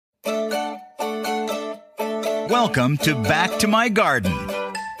Welcome to Back to My Garden.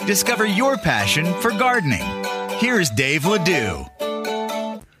 Discover your passion for gardening. Here's Dave Ledoux.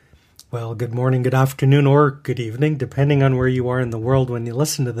 Well, good morning, good afternoon, or good evening, depending on where you are in the world when you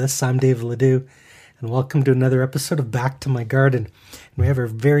listen to this. I'm Dave Ledoux, and welcome to another episode of Back to My Garden. And we have a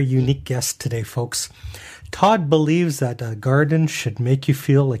very unique guest today, folks. Todd believes that a garden should make you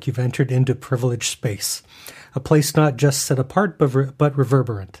feel like you've entered into privileged space, a place not just set apart but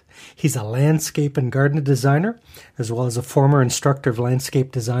reverberant. He's a landscape and garden designer, as well as a former instructor of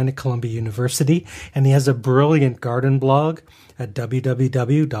landscape design at Columbia University, and he has a brilliant garden blog at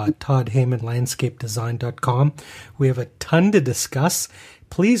www.toddhaimanlandscapedesign.com. We have a ton to discuss.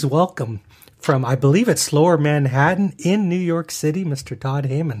 Please welcome from, I believe it's Lower Manhattan in New York City, Mr. Todd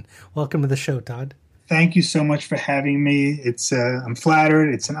Haiman. Welcome to the show, Todd. Thank you so much for having me. I'm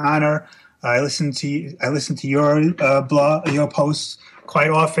flattered. It's an honor. I listen to your blog, your posts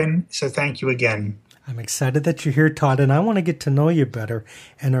quite often. So thank you again. I'm excited that you're here, Todd, and I want to get to know you better,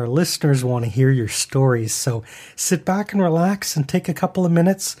 and our listeners want to hear your stories. So sit back and relax and take a couple of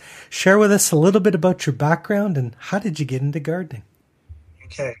minutes. Share with us a little bit about your background and how did you get into gardening?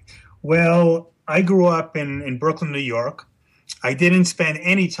 Okay. Well, I grew up in Brooklyn, New York. I didn't spend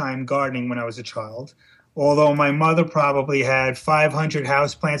any time gardening when I was a child, although my mother probably had 500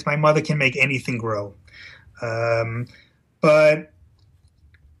 houseplants. My mother can make anything grow. But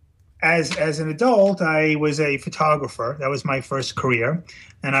as an adult, I was a photographer. That was my first career,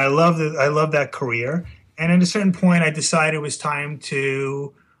 and I loved that career. And at a certain point, I decided it was time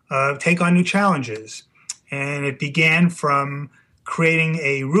to take on new challenges. And it began from creating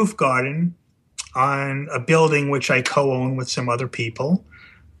a roof garden on a building which I co-own with some other people.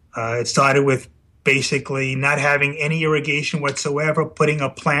 It started with basically not having any irrigation whatsoever, putting a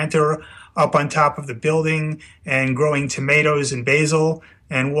planter up on top of the building and growing tomatoes and basil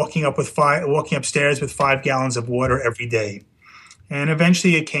and walking upstairs with 5 gallons of water every day. And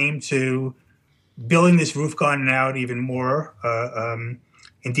eventually it came to building this roof garden out even more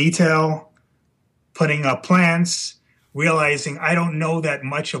in detail, putting up plants, realizing I don't know that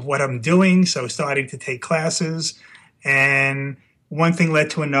much of what I'm doing, so starting to take classes. And one thing led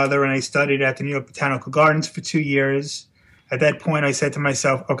to another, and I studied at the New York Botanical Gardens for 2 years. At that point, I said to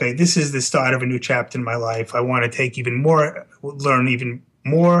myself, okay, this is the start of a new chapter in my life. I want to take learn even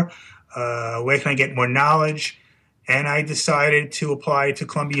more. Where can I get more knowledge? And I decided to apply to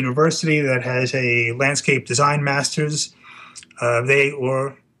Columbia University that has a landscape design master's. They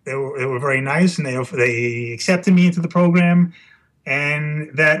were very nice, and they accepted me into the program,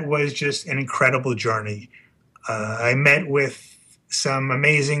 and that was just an incredible journey. I met with some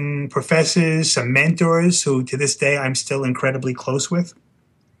amazing professors, some mentors who to this day I'm still incredibly close with.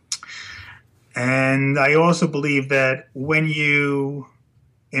 And I also believe that when you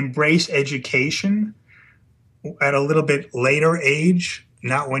embrace education at a little bit later age,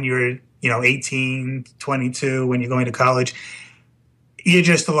 not when you're 18, 22, when you're going to college, you're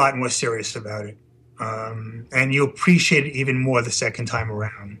just a lot more serious about it. And you appreciate it even more the second time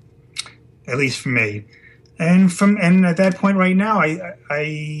around, at least for me. And at that point right now, I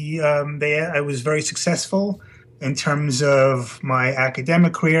was very successful in terms of my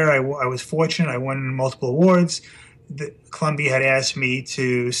academic career. I was fortunate. I won multiple awards. Columbia had asked me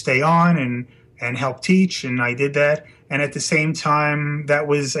to stay on and help teach, and I did that. And at the same time, that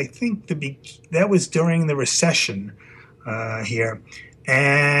was, I think, that was during the recession here.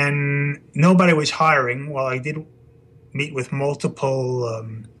 And nobody was hiring. Well, I did meet with multiple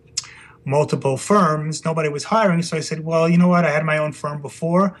firms. Nobody was hiring. So I said, well, you know what? I had my own firm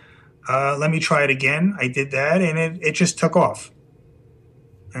before. Let me try it again. I did that, and it just took off.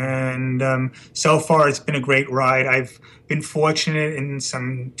 And so far, it's been a great ride. I've been fortunate in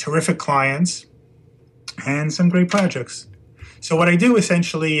some terrific clients and some great projects. So what I do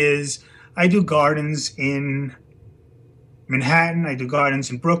essentially is I do gardens in Manhattan. I do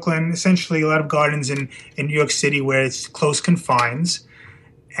gardens in Brooklyn, essentially a lot of gardens in New York City where it's close confines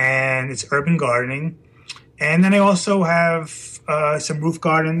and it's urban gardening. And then I also have some roof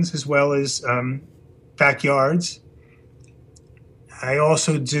gardens as well as backyards. I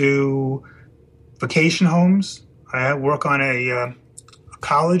also do vacation homes. I work on a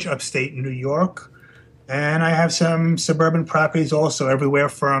college upstate New York. And I have some suburban properties also everywhere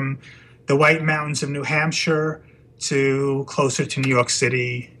from the White Mountains of New Hampshire to closer to New York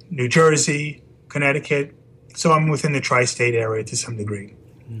City, New Jersey, Connecticut. So I'm within the tri-state area to some degree.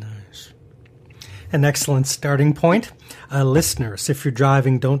 Nice. An excellent starting point. Listeners, if you're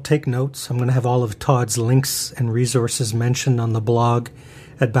driving, don't take notes. I'm going to have all of Todd's links and resources mentioned on the blog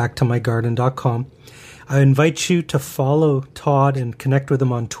at BackToMyGarden.com. I invite you to follow Todd and connect with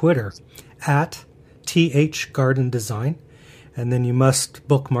him on Twitter at TH Garden Design. And then you must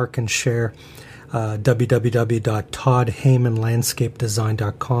bookmark and share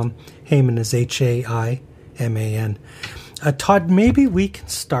www.toddhaimanlandscapedesign.com. Haiman is Haiman. Todd, maybe we can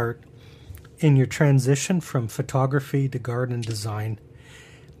start in your transition from photography to garden design,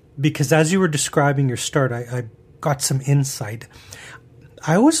 because as you were describing your start, I got some insight.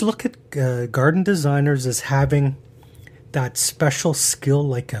 I always look at garden designers as having that special skill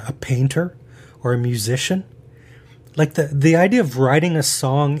like a painter or a musician. Like the idea of writing a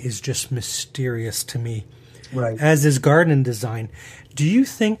song is just mysterious to me, right? As is garden design. Do you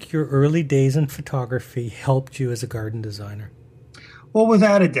think your early days in photography helped you as a garden designer? Well,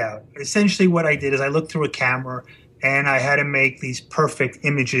 without a doubt. Essentially what I did is I looked through a camera and I had to make these perfect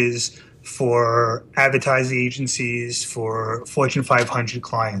images for advertising agencies, for Fortune 500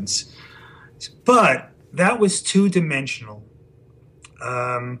 clients. But that was two-dimensional.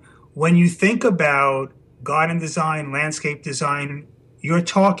 When you think about garden design, landscape design, you're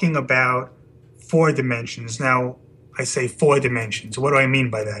talking about 4 dimensions. Now, I say 4 dimensions. What do I mean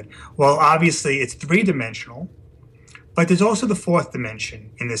by that? Well, obviously, it's 3-dimensional, but there's also the 4th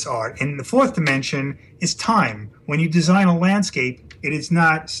dimension in this art. And the 4th dimension is time. When you design a landscape, it is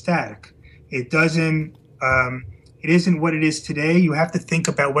not static. It isn't what it is today. You have to think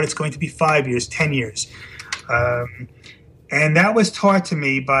about what it's going to be 5 years, 10 years. And that was taught to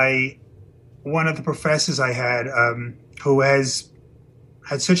me by one of the professors I had, who has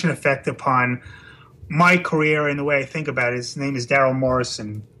had such an effect upon my career and the way I think about it. His name is Darrell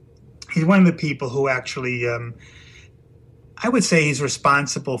Morrison. He's one of the people who actually, I would say he's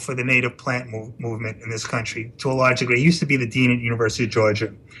responsible for the native plant movement in this country to a large degree. He used to be the dean at University of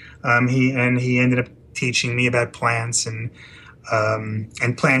Georgia. He ended up teaching me about plants and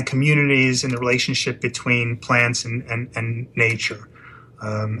plant communities and the relationship between plants and nature.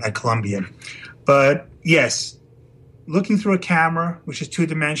 At Columbia. But yes, looking through a camera, which is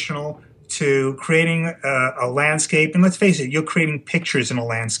 2-dimensional, to creating a landscape. And let's face it, you're creating pictures in a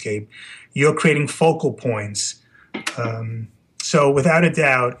landscape. You're creating focal points. So without a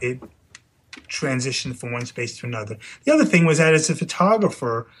doubt, it transitioned from one space to another. The other thing was that as a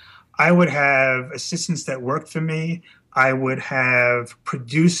photographer, I would have assistants that worked for me. I would have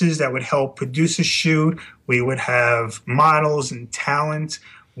producers that would help produce a shoot. We would have models and talent.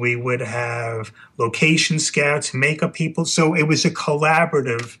 We would have location scouts, makeup people. So it was a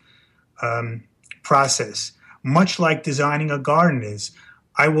collaborative process, much like designing a garden is.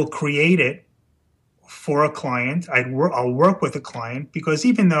 I will create it for a client. I'll work with a client because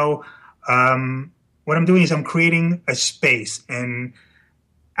even though what I'm doing is I'm creating a space, an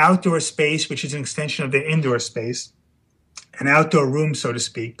outdoor space, which is an extension of the indoor space, an outdoor room, so to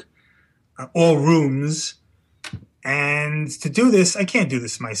speak, all rooms. And to do this, I can't do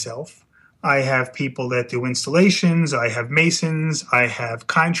this myself. I have people that do installations. I have masons. I have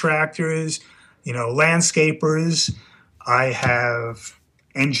contractors, landscapers. I have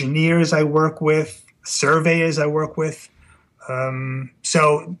engineers I work with, surveyors I work with.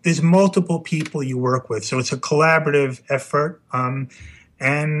 So there's multiple people you work with. So it's a collaborative effort.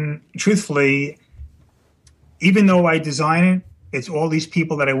 And truthfully, even though I design it, it's all these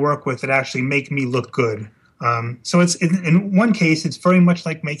people that I work with that actually make me look good. So it's in one case, it's very much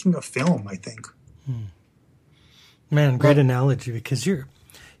like making a film, I think. Man, great analogy, because you're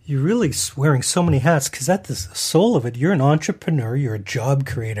really wearing so many hats, because at the soul of it, you're an entrepreneur, you're a job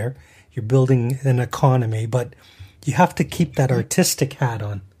creator, you're building an economy, but you have to keep that artistic hat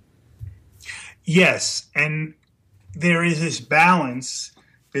on. Yes, and there is this balance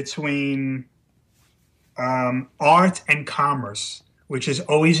between art and commerce, which is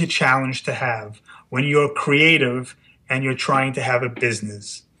always a challenge to have when you're creative and you're trying to have a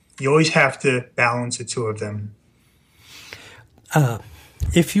business. You always have to balance the two of them.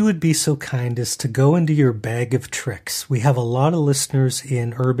 If you would be so kind as to go into your bag of tricks. We have a lot of listeners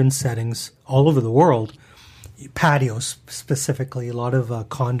in urban settings all over the world, patios specifically, a lot of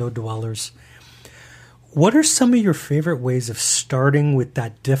condo dwellers. What are some of your favorite ways of starting with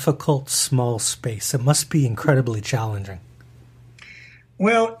that difficult small space? It must be incredibly challenging.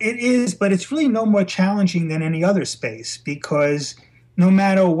 Well, it is, but it's really no more challenging than any other space because no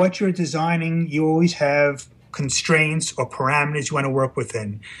matter what you're designing, you always have constraints or parameters you want to work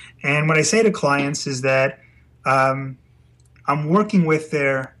within. And what I say to clients is that I'm working with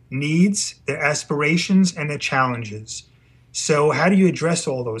their needs, their aspirations, and their challenges. So how do you address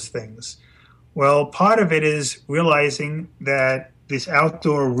all those things? Well, part of it is realizing that this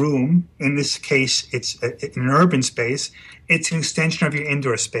outdoor room, in this case, it's an urban space, it's an extension of your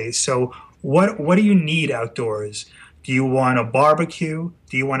indoor space. So what do you need outdoors? Do you want a barbecue?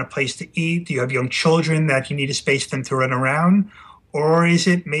 Do you want a place to eat? Do you have young children that you need a space for them to run around? Or is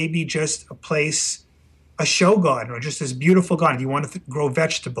it maybe just a place, a show garden, or just this beautiful garden? Do you want to grow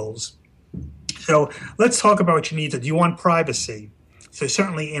vegetables? So let's talk about what you need. Do you want privacy? So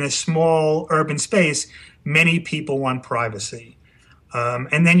certainly in a small urban space, many people want privacy.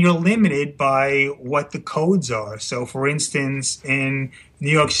 And then you're limited by what the codes are. So for instance, in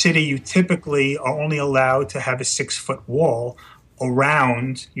New York City, you typically are only allowed to have a 6-foot wall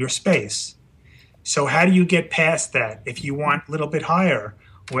around your space. So how do you get past that? If you want a little bit higher,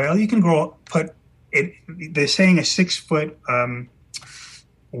 well, you can put it, they're saying a 6-foot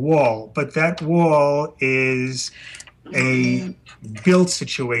wall, but that wall is a built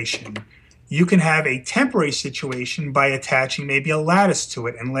situation. You can have a temporary situation by attaching maybe a lattice to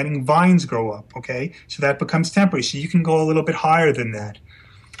it and letting vines grow up, okay? So that becomes temporary. So you can go a little bit higher than that.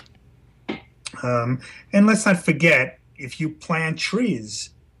 And let's not forget, if you plant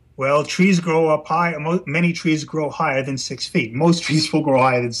trees, well, trees grow up high. Many trees grow higher than 6 feet. Most trees will grow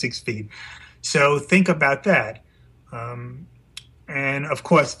higher than 6 feet. So think about that. And of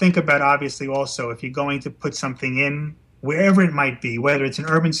course, think about obviously also if you're going to put something in, wherever it might be, whether it's an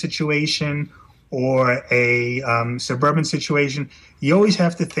urban situation or a suburban situation, you always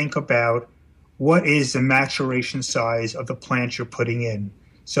have to think about what is the maturation size of the plant you're putting in.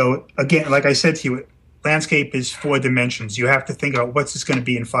 So again, like I said to you, landscape is 4 dimensions. You have to think about what's this going to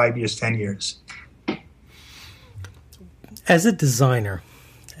be in 5 years, 10 years. As a designer,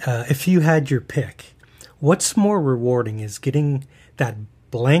 if you had your pick, what's more rewarding, is getting that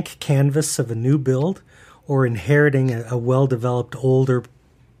blank canvas of a new build or inheriting a well-developed older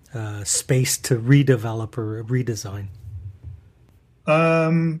space to redevelop or redesign?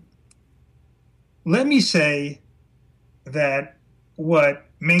 Let me say that what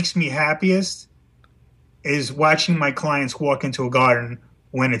makes me happiest is watching my clients walk into a garden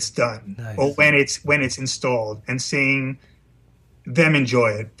when it's done. Nice. Or when it's installed, and seeing them enjoy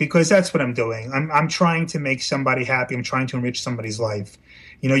it, because that's what I'm doing. I'm trying to make somebody happy. I'm trying to enrich somebody's life.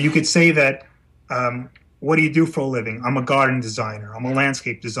 You know, you could say that, what do you do for a living? I'm a garden designer. I'm a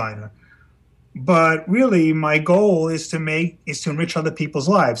landscape designer. But really, my goal is to enrich other people's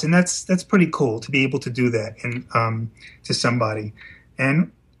lives, and that's pretty cool to be able to do that to somebody.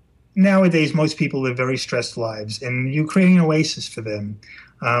 And nowadays, most people live very stressed lives, and you create an oasis for them.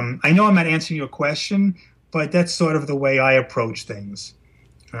 I know I'm not answering your question, but that's sort of the way I approach things.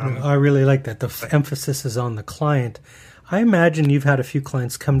 I really like that. The emphasis is on the client. I imagine you've had a few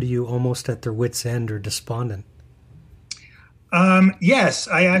clients come to you almost at their wit's end or despondent. Yes,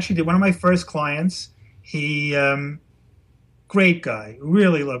 I actually did. One of my first clients, he, great guy,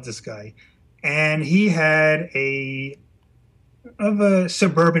 really loved this guy. And he had a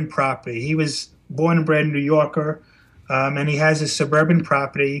suburban property. He was born and bred New Yorker, and he has a suburban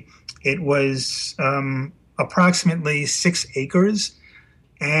property. It was approximately 6 acres.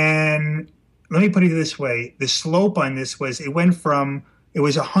 And let me put it this way. The slope on this was a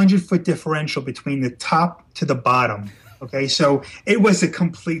 100-foot differential between the top to the bottom. Okay, so it was a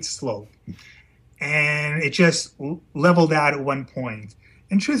complete slope. And it just leveled out at one point.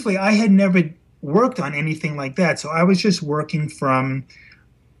 And truthfully, I had never worked on anything like that. So I was just working from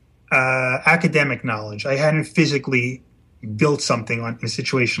academic knowledge. I hadn't physically built something in a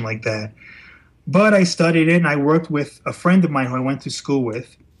situation like that. But I studied it, and I worked with a friend of mine who I went to school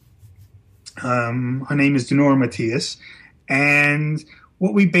with. Her name is Denora Matias. And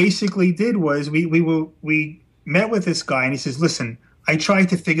what we basically did was we met with this guy, and he says, listen, I tried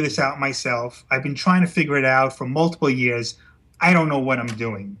to figure this out myself. I've been trying to figure it out for multiple years. I don't know what I'm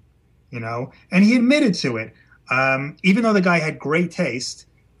doing, you know? And he admitted to it. Even though the guy had great taste,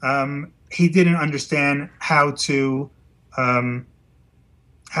 he didn't understand how to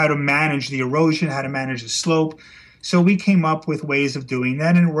manage the erosion, how to manage the slope. So we came up with ways of doing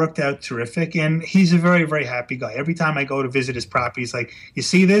that, and it worked out terrific. And he's a very, very happy guy. Every time I go to visit his property, he's like, you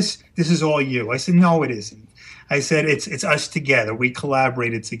see this? This is all you. I said, no, it isn't. I said, it's us together. We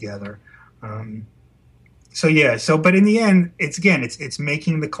collaborated together. But in the end, it's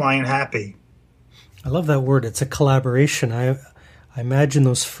making the client happy. I love that word. It's a collaboration. I imagine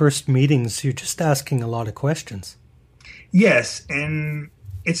those first meetings, you're just asking a lot of questions. Yes, and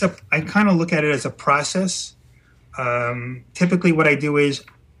I kind of look at it as a process. Typically what I do is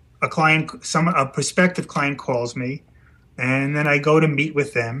a prospective client calls me, and then I go to meet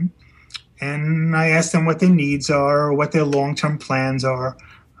with them, and I ask them what their needs are, or what their long-term plans are.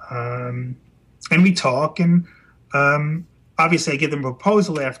 And we talk, and obviously I give them a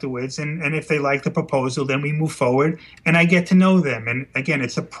proposal afterwards, and if they like the proposal, then we move forward, and I get to know them. And again,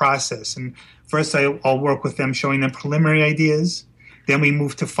 it's a process. And first I'll work with them, showing them preliminary ideas. Then we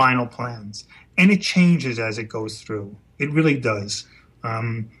move to final plans. And it changes as it goes through. It really does.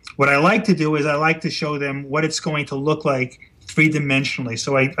 What I like to do is I like to show them what it's going to look like three-dimensionally.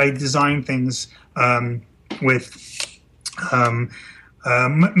 So I design things with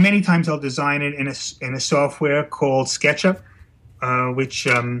many times I'll design it in a software called SketchUp, which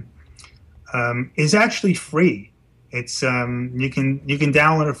is actually free. It's you can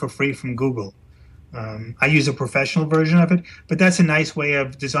download it for free from Google. I use a professional version of it, but that's a nice way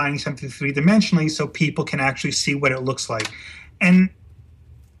of designing something three-dimensionally so people can actually see what it looks like. And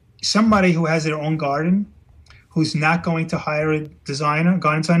somebody who has their own garden, who's not going to hire a garden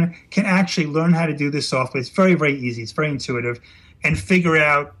designer, can actually learn how to do this software. It's very, very easy. It's very intuitive, and figure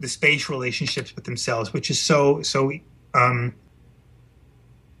out the spatial relationships with themselves, which is so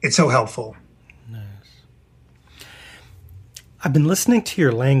it's so helpful. Nice. I've been listening to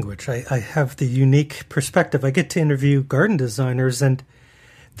your language. I have the unique perspective. I get to interview garden designers, and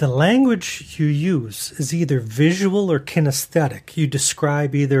the language you use is either visual or kinesthetic. You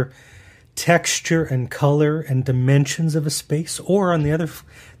describe either texture and color and dimensions of a space, or on the other,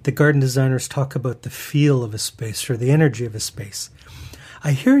 the garden designers talk about the feel of a space or the energy of a space.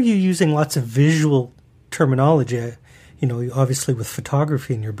 I hear you using lots of visual terminology. You know, obviously with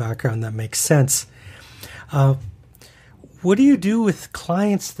photography in your background, that makes sense. What do you do with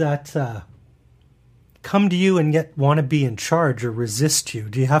clients that come to you and yet want to be in charge or resist you?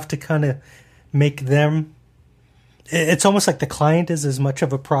 Do you have to kind of make them... It's almost like the client is as much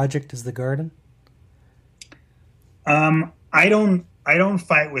of a project as the garden? I don't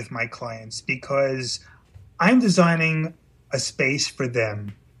fight with my clients because I'm designing a space for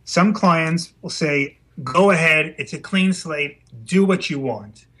them. Some clients will say, go ahead, it's a clean slate, do what you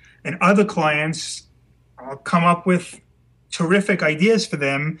want. And other clients, I'll come up with terrific ideas for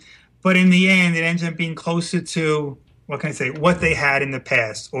them, but in the end, it ends up being closer to, what they had in the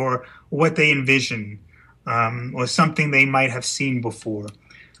past, or what they envision, or something they might have seen before.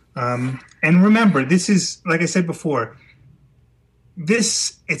 And remember, this is, like I said before,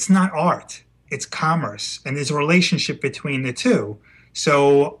 it's not art, it's commerce, and there's a relationship between the two.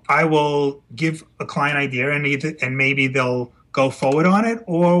 So I will give a client idea, and maybe they'll go forward on it,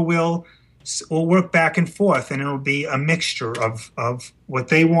 or we'll work back and forth, and it'll be a mixture of what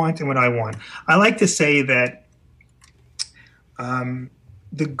they want and what I want. I like to say that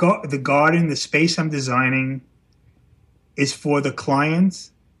the garden, the space I'm designing, is for the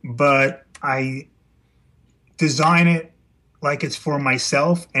client, but I design it like it's for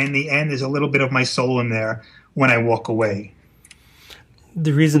myself, and in the end, there's a little bit of my soul in there when I walk away.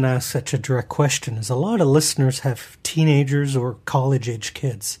 The reason I ask such a direct question is a lot of listeners have teenagers or college-age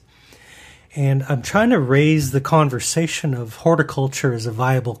kids. And I'm trying to raise the conversation of horticulture as a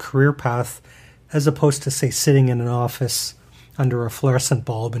viable career path, as opposed to, say, sitting in an office under a fluorescent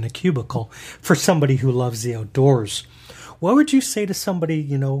bulb in a cubicle for somebody who loves the outdoors. What would you say to somebody,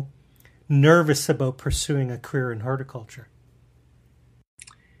 nervous about pursuing a career in horticulture?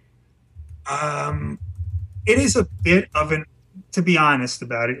 It is a bit of to be honest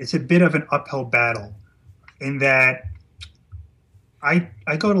about it, it's a bit of an uphill battle in that I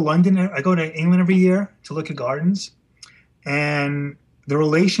go to London, I go to England every year to look at gardens, and the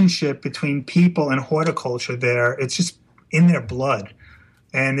relationship between people and horticulture there, it's just in their blood.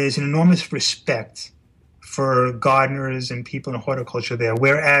 And there's an enormous respect for gardeners and people in horticulture there,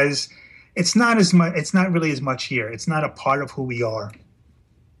 whereas it's not really as much here. It's not a part of who we are.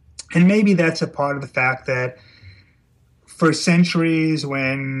 And maybe that's a part of the fact that for centuries,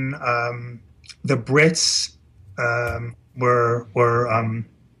 when the Brits were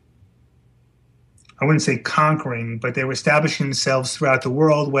I wouldn't say conquering, but they were establishing themselves throughout the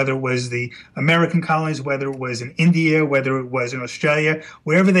world, whether it was the American colonies, whether it was in India, whether it was in Australia,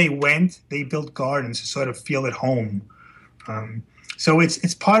 wherever they went, they built gardens to sort of feel at home. So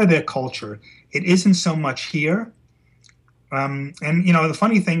it's part of their culture. It isn't so much here. And the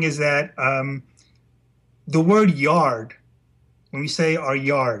funny thing is that the word yard, when we say our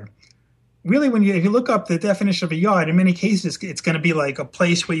yard, really, if you look up the definition of a yard, in many cases, it's going to be like a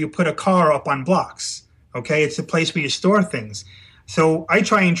place where you put a car up on blocks. Okay, it's a place where you store things. So I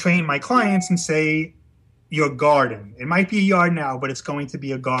try and train my clients and say, your garden. It might be a yard now, but it's going to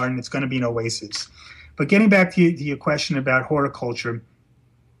be a garden. It's going to be an oasis. But getting back to your question about horticulture,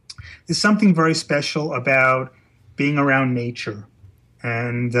 there's something very special about being around nature.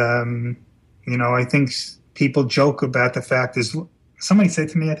 And, I think people joke about the fact is, somebody said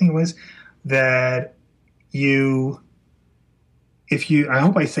to me, I think it was, that you I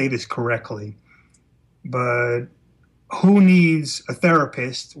hope I say this correctly, but who needs a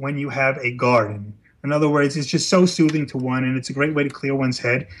therapist when you have a garden? In other words, it's just so soothing to one, and it's a great way to clear one's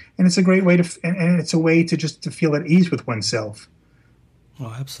head, and it's a great way and it's a way to just to feel at ease with oneself.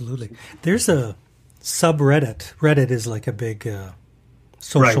 Oh, absolutely. There's a subreddit. Reddit is like a big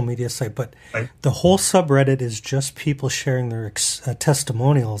social media site, but the whole subreddit is just people sharing their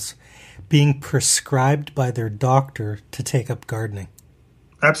testimonials being prescribed by their doctor to take up gardening.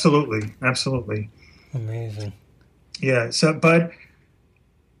 Absolutely. Absolutely. Amazing. Yeah. So, but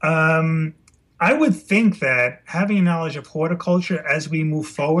I would think that having a knowledge of horticulture as we move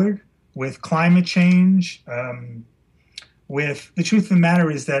forward with climate change, with the truth of the matter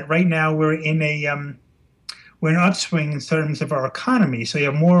is that right now we're in an upswing in terms of our economy. So you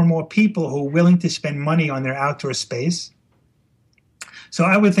have more and more people who are willing to spend money on their outdoor space. So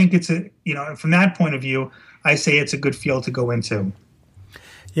I would think from that point of view, I say it's a good field to go into.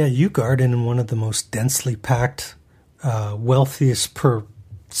 Yeah, you garden in one of the most densely packed, wealthiest per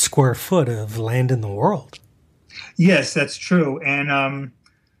square foot of land in the world. Yes, that's true. And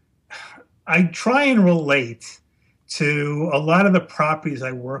I try and relate to a lot of the properties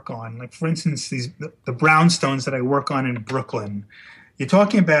I work on. Like, for instance, the brownstones that I work on in Brooklyn. You're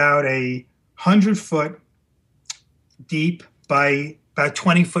talking about a 100-foot deep by about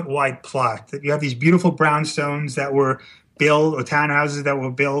 20-foot wide plot. That you have these beautiful brownstones that were built, or townhouses that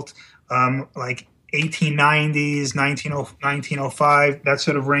were built like 1890s, 1905, that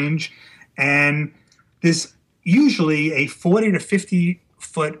sort of range. And there's usually a 40 to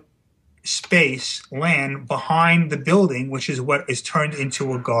 50-foot space, land behind the building, which is what is turned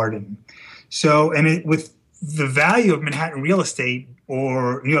into a garden. So, and with the value of Manhattan real estate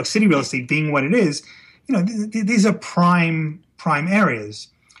or New York City real estate being what it is, these are prime areas.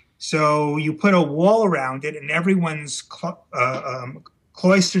 So you put a wall around it, and everyone's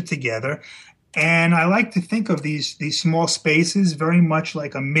cloistered together. And I like to think of these small spaces very much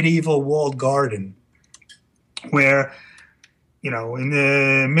like a medieval walled garden, where, in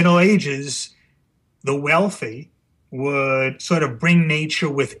the Middle Ages, the wealthy would sort of bring nature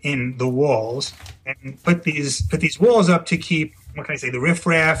within the walls and put these walls up to keep, what can I say, the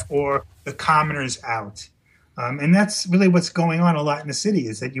riffraff or the commoners out. And that's really what's going on a lot in the city,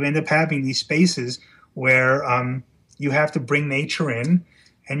 is that you end up having these spaces where you have to bring nature in,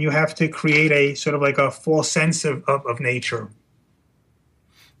 and you have to create a sort of like a false sense of nature.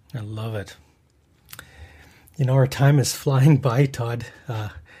 I love it. Our time is flying by, Todd.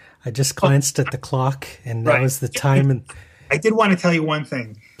 I just glanced at the clock, and that was the time. And I did want to tell you one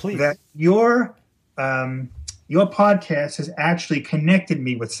thing. Please. That your podcast has actually connected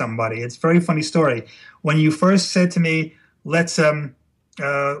me with somebody. It's a very funny story. When you first said to me, would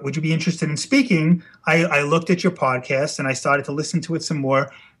you be interested in speaking? I looked at your podcast, and I started to listen to it some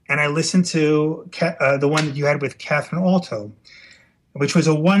more. And I listened to the one that you had with Catherine Alto, which was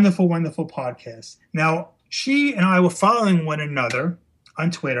a wonderful, wonderful podcast. Now, she and I were following one another on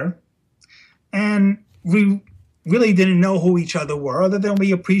Twitter, and we really didn't know who each other were, other than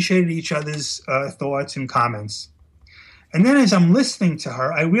we appreciated each other's thoughts and comments. And then as I'm listening to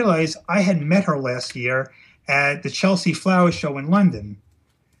her, I realized I had met her last year at the Chelsea Flower Show in London.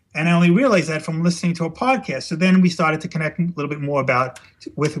 And I only realized that from listening to a podcast. So then we started to connect a little bit more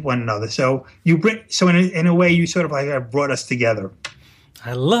with one another. So in a way, you sort of like brought us together.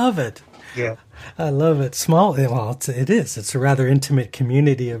 I love it. Yeah. I love it. Small. Well, it is. It's a rather intimate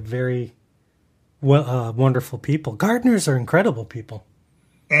community of very wonderful people. Gardeners are incredible people.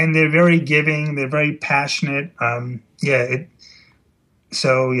 And they're very giving. They're very passionate. I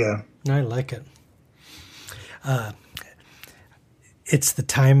like it. It's the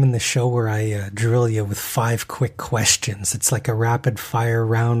time in the show where I drill you with 5 quick questions. It's like a rapid fire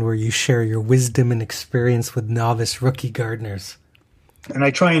round where you share your wisdom and experience with novice rookie gardeners. And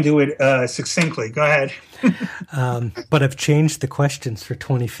I try and do it succinctly. Go ahead. But I've changed the questions for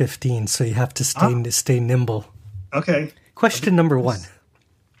 2015, so you have to stay nimble. Okay. Question number 1.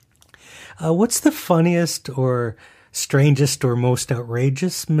 What's the funniest or strangest or most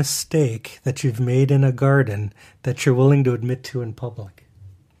outrageous mistake that you've made in a garden that you're willing to admit to in public?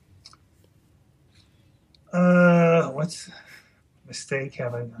 What's mistake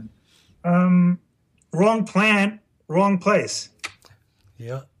have I done? Wrong plant, wrong place.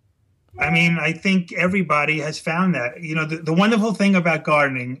 Yeah. I mean, I think everybody has found that. The wonderful thing about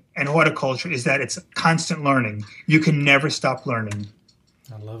gardening and horticulture is that it's constant learning. You can never stop learning.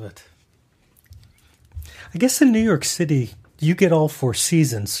 I love it. I guess in New York City, you get all 4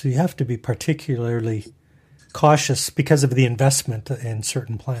 seasons, so you have to be particularly cautious because of the investment in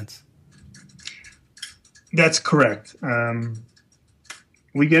certain plants. That's correct.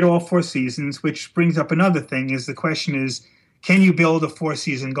 We get all four seasons, which brings up another thing is the question is, can you build a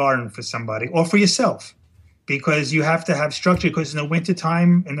four-season garden for somebody or for yourself? Because you have to have structure, because in the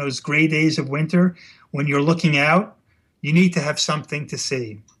wintertime, in those gray days of winter, when you're looking out, you need to have something to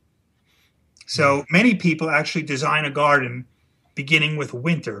see. So many people actually design a garden beginning with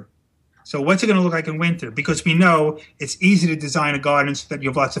winter. So what's it going to look like in winter? Because we know it's easy to design a garden so that you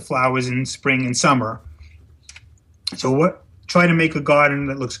have lots of flowers in spring and summer. So try to make a garden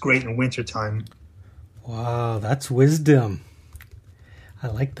that looks great in wintertime. Wow, that's wisdom. I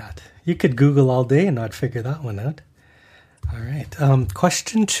like that. You could Google all day and not figure that one out. All right.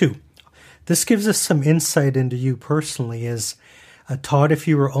 Question 2. This gives us some insight into you personally. Is Todd, if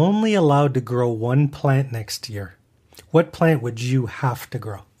you were only allowed to grow one plant next year, what plant would you have to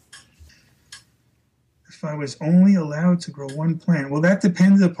grow? If I was only allowed to grow one plant, well, that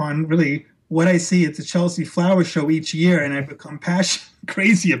depends upon really what I see at the Chelsea Flower Show each year, and I become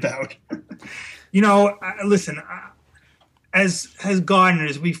crazy about. Listen, as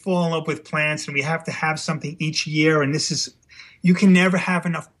gardeners, we fall in love with plants, and we have to have something each year. And you can never have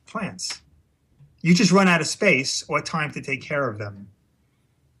enough plants. You just run out of space or time to take care of them.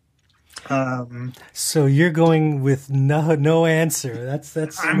 So you're going with no answer. That's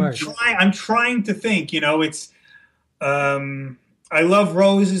smart. I'm trying to think. It's. I love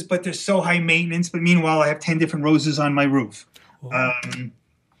roses, but they're so high maintenance. But meanwhile, I have 10 different roses on my roof.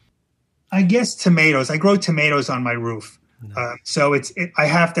 I guess tomatoes. I grow tomatoes on my roof. No. So I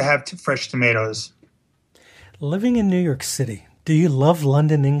have to have fresh tomatoes. Living in New York City, do you love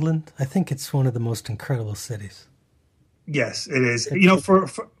London, England? I think it's one of the most incredible cities. Yes, it is.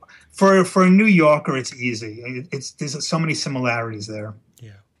 For a New Yorker, it's easy. There's so many similarities there.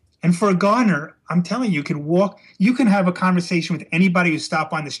 Yeah. And for a gardener, I'm telling you, you can have a conversation with anybody who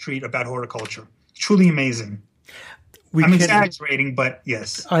stop on the street about horticulture. It's truly amazing. I'm exaggerating, but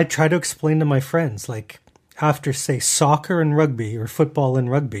yes. I try to explain to my friends, like after, say, soccer and rugby or football and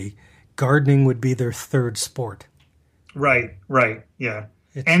rugby, gardening would be their third sport. Right, yeah.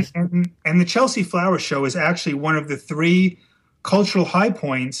 And the Chelsea Flower Show is actually one of the 3 cultural high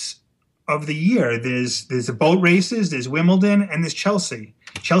points of the year. There's the boat races, there's Wimbledon, and there's Chelsea.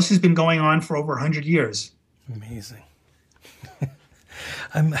 Chelsea's been going on for over 100 years. Amazing.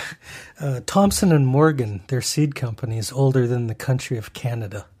 Thompson and Morgan, their seed company, is older than the country of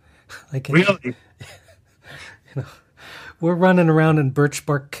Canada. Really? We're running around in birch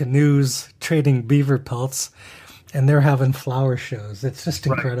bark canoes, trading beaver pelts, and they're having flower shows. It's just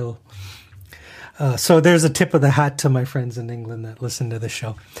incredible. Right. So there's a tip of the hat to my friends in England that listen to the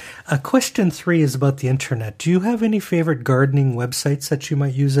show. Question 3 is about the internet. Do you have any favorite gardening websites that you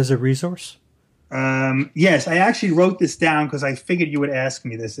might use as a resource? Yes, I actually wrote this down because I figured you would ask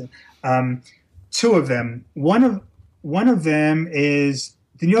me this. 2 of them. One of them is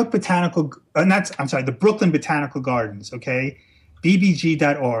the the Brooklyn Botanical Gardens. Okay,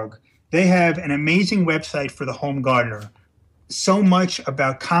 bbg.org. They have an amazing website for the home gardener. So much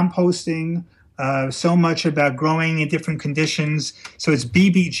about composting, so much about growing in different conditions. So it's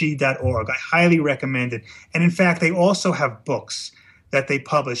bbg.org. I highly recommend it. And in fact, they also have books that they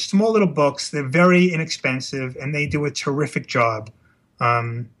publish, small little books. They're very inexpensive, and they do a terrific job.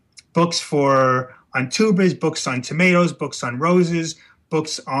 Books on tubers, books on tomatoes, books on roses,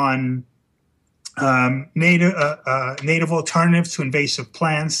 books on native alternatives to invasive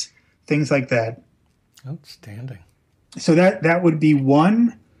plants, things like that. Outstanding. So that would be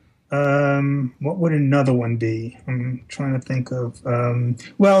one. What would another one be? I'm trying to think of. The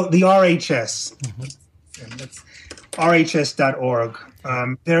RHS. Mm-hmm. That's RHS.org.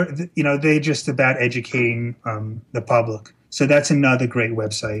 They're just about educating the public. So that's another great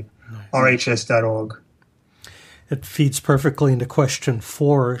website. Nice. RHS.org. It feeds perfectly into question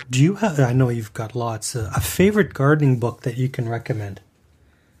 4. Do you have? I know you've got lots. A favorite gardening book that you can recommend?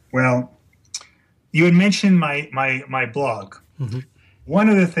 Well, you had mentioned my blog. Mm-hmm. One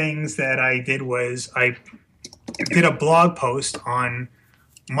of the things that I did was I did a blog post on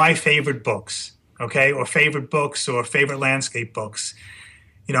my favorite books, okay, or favorite books or favorite landscape books.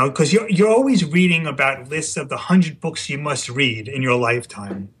 Because you're always reading about lists of the 100 books you must read in your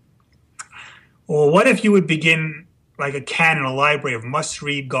lifetime. Or what if you would begin like a canon, a library of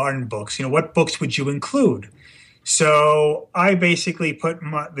must-read garden books? What books would you include? So I basically put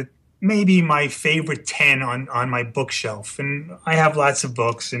maybe my favorite 10 on my bookshelf. And I have lots of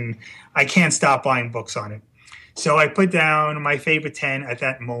books, and I can't stop buying books on it. So I put down my favorite 10 at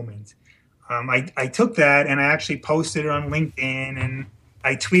that moment. I took that, and I actually posted it on LinkedIn, and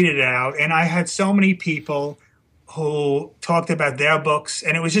I tweeted it out. And I had so many people who talked about their books,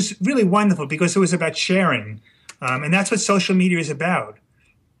 and it was just really wonderful because it was about sharing. And that's what social media is about.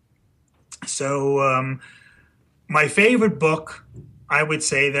 So my favorite book, I would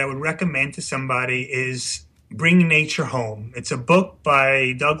say, that I would recommend to somebody is Bring Nature Home. It's a book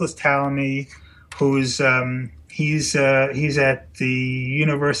by Douglas Tallamy, who's he's at the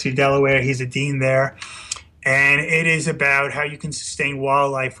University of Delaware. He's a dean there. And it is about how you can sustain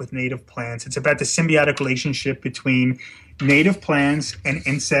wildlife with native plants. It's about the symbiotic relationship between native plants and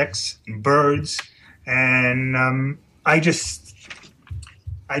insects and birds. And I just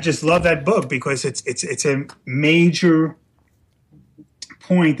love that book because it's a major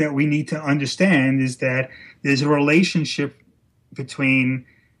point that we need to understand, is that there's a relationship between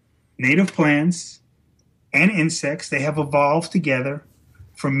native plants and insects. They have evolved together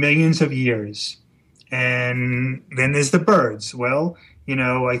for millions of years. And then there's the birds. Well,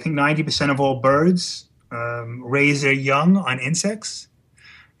 I think 90% of all birds raise their young on insects.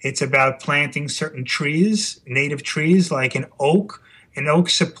 It's about planting certain trees, native trees like an oak. An oak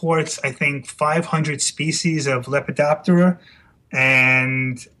supports, I think, 500 species of Lepidoptera,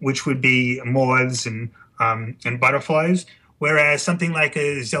 and which would be moths and butterflies. Whereas something like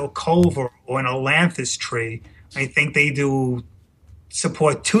a Zelkova or an Ailanthus tree, I think they do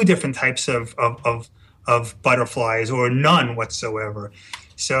support two different types of butterflies, or none whatsoever.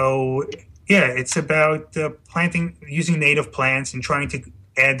 So yeah, it's about planting, using native plants and trying to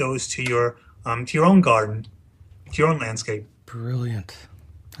add those to your own garden, to your own landscape. Brilliant.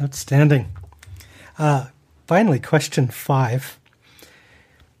 Outstanding. Finally, question 5.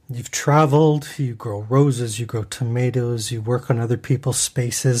 You've traveled, you grow roses, you grow tomatoes, you work on other people's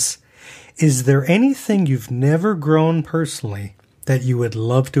spaces. Is there anything you've never grown personally that you would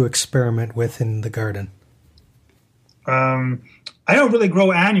love to experiment with in the garden? I don't really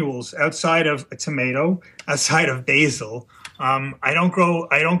grow annuals outside of a tomato, outside of basil. I don't grow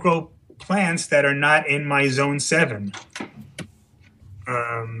plants that are not in my zone 7.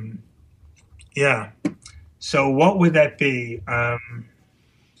 Yeah. So what would that be?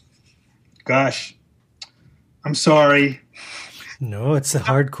 Gosh, I'm sorry. No, it's a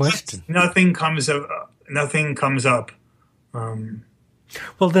hard question. Nothing comes up.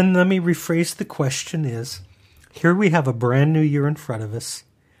 Well, then let me rephrase the question is, here we have a brand new year in front of us.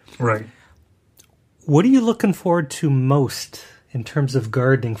 Right. What are you looking forward to most in terms of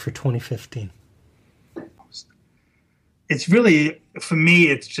gardening for 2015? It's really, for me,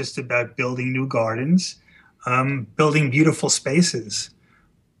 it's just about building new gardens, building beautiful spaces.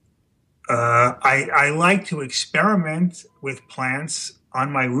 I like to experiment with plants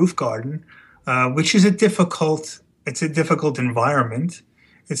on my roof garden, which is a difficult environment.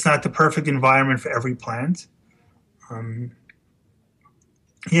 It's not the perfect environment for every plant. I'd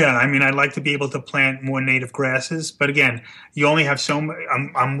like to be able to plant more native grasses, but again, you only have so much.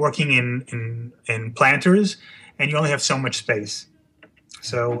 I'm working in planters, and you only have so much space.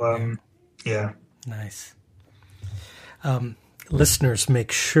 So, yeah. Nice. Listeners,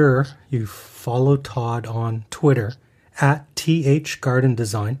 make sure you follow Todd on Twitter at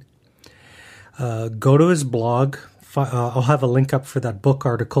 @THGardenDesign. Go to his blog. I'll have a link up for that book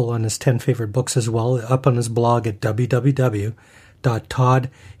article on his 10 favorite books as well, up on his blog at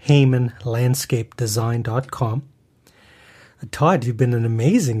www.toddhaimanlandscapedesign.com. Todd, you've been an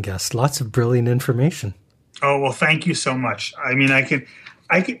amazing guest. Lots of brilliant information. Oh, well, thank you so much. I mean, I could,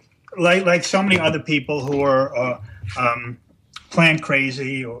 like so many other people who are plant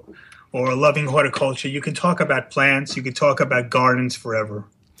crazy or loving horticulture, you can talk about plants, you can talk about gardens forever.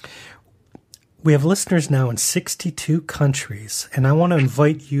 We have listeners now in 62 countries, and I want to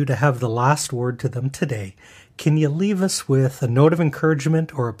invite you to have the last word to them today. Can you leave us with a note of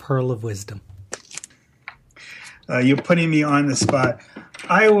encouragement or a pearl of wisdom? You're putting me on the spot.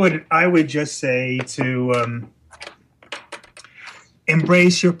 I would just say to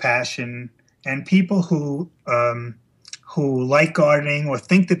embrace your passion, and people who like gardening or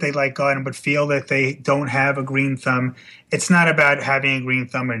think that they like gardening but feel that they don't have a green thumb, it's not about having a green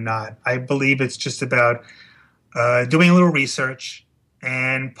thumb or not. I believe it's just about doing a little research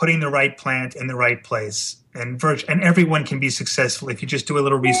and putting the right plant in the right place. And everyone can be successful if you just do a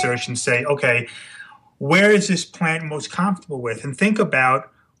little research and say, okay, where is this plant most comfortable with? And think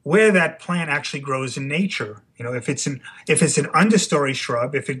about where that plant actually grows in nature. You know, if it's an understory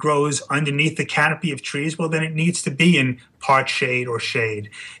shrub, if it grows underneath the canopy of trees, well, then it needs to be in part shade or shade.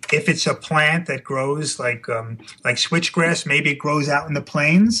 If it's a plant that grows like switchgrass, maybe it grows out in the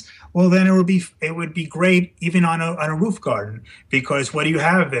plains, well, then it would be great even on a roof garden, because what do you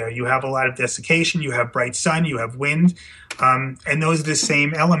have there? You have a lot of desiccation, you have bright sun, you have wind, and those are the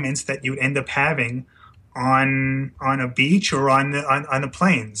same elements that you'd end up having on a beach or on the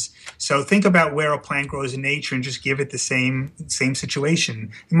plains. So think about where a plant grows in nature and just give it the same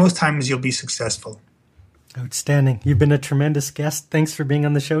situation. And most times you'll be successful. Outstanding. You've been a tremendous guest. Thanks for being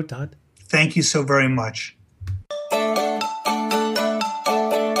on the show, Todd. Thank you so very much.